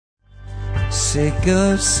Sick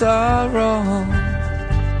of sorrow,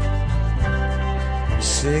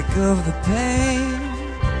 sick of the pain,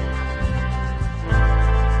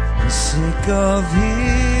 sick of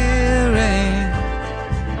hearing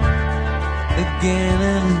again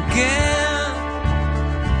and again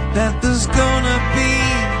that there's gonna be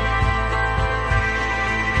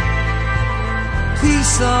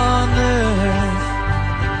peace on earth.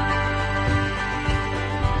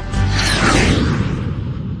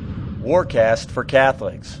 Warcast for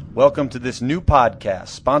Catholics. Welcome to this new podcast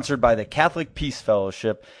sponsored by the Catholic Peace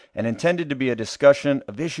Fellowship and intended to be a discussion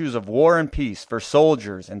of issues of war and peace for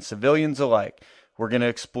soldiers and civilians alike. We're going to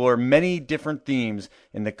explore many different themes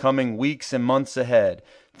in the coming weeks and months ahead,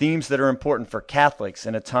 themes that are important for Catholics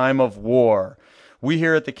in a time of war. We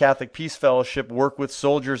here at the Catholic Peace Fellowship work with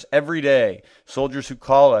soldiers every day, soldiers who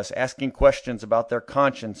call us asking questions about their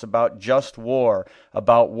conscience, about just war,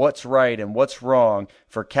 about what's right and what's wrong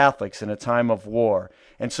for Catholics in a time of war.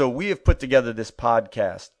 And so we have put together this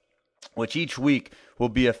podcast, which each week will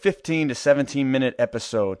be a 15 to 17-minute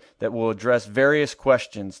episode that will address various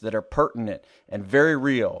questions that are pertinent and very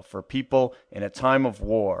real for people in a time of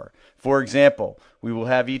war. For example, we will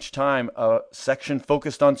have each time a section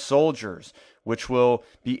focused on soldiers, which will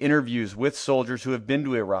be interviews with soldiers who have been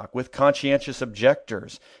to Iraq, with conscientious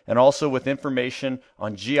objectors, and also with information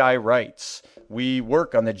on GI rights. We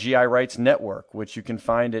work on the GI Rights Network, which you can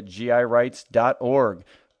find at girights.org.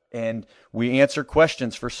 And we answer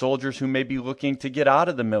questions for soldiers who may be looking to get out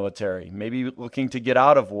of the military, maybe looking to get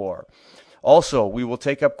out of war. Also, we will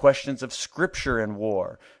take up questions of Scripture in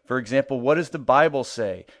war. For example, what does the Bible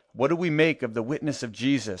say? What do we make of the witness of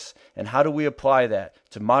Jesus? And how do we apply that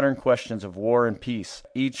to modern questions of war and peace?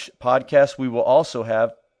 Each podcast, we will also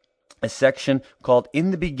have a section called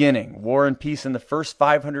In the Beginning, War and Peace in the First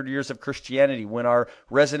 500 Years of Christianity, when our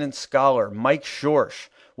resident scholar, Mike Schorsch,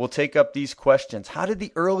 will take up these questions. How did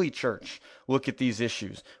the early church look at these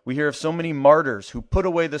issues? We hear of so many martyrs who put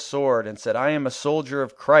away the sword and said, I am a soldier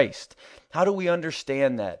of Christ. How do we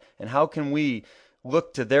understand that? And how can we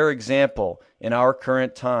look to their example in our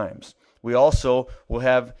current times? We also will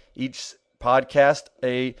have each podcast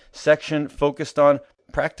a section focused on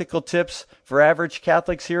practical tips for average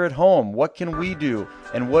Catholics here at home. What can we do?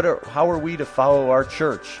 And how are we to follow our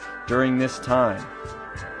church during this time?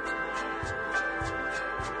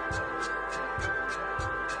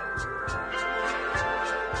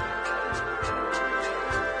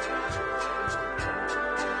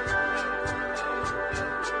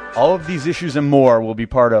 All of these issues and more will be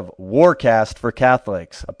part of Warcast for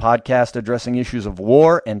Catholics, a podcast addressing issues of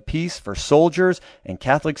war and peace for soldiers and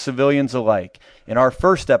Catholic civilians alike. In our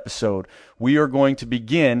first episode, we are going to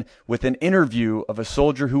begin with an interview of a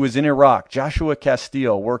soldier who was in Iraq. Joshua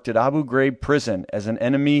Castile worked at Abu Ghraib prison as an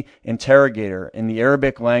enemy interrogator in the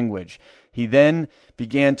Arabic language. He then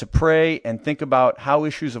began to pray and think about how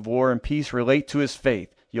issues of war and peace relate to his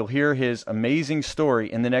faith. You'll hear his amazing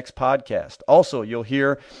story in the next podcast. Also, you'll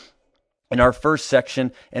hear in our first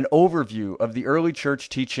section an overview of the early church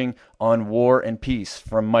teaching on war and peace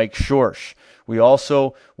from Mike Schorsch. We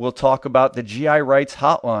also will talk about the GI Rights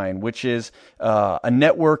Hotline, which is a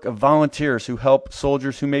network of volunteers who help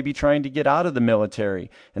soldiers who may be trying to get out of the military.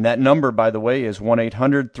 And that number, by the way, is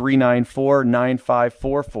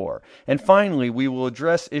 1-800-394-9544. And finally, we will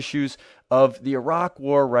address issues of the Iraq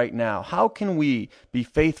War right now. How can we be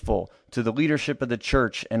faithful to the leadership of the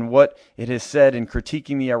church and what it has said in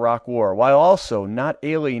critiquing the Iraq War, while also not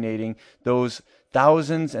alienating those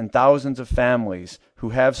thousands and thousands of families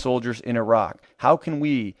who have soldiers in Iraq? How can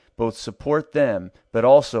we both support them, but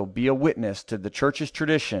also be a witness to the church's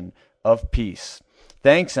tradition of peace?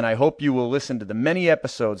 Thanks, and I hope you will listen to the many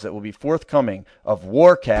episodes that will be forthcoming of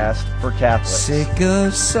Warcast for Catholics. Sick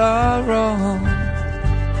of sorrow,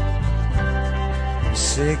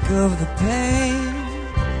 sick of the pain,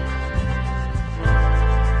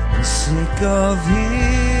 sick of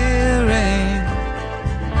hearing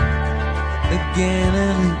again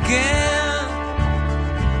and again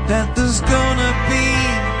that there's gonna be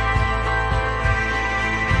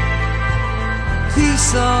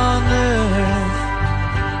peace on earth.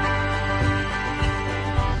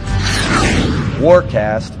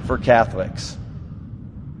 Warcast for Catholics.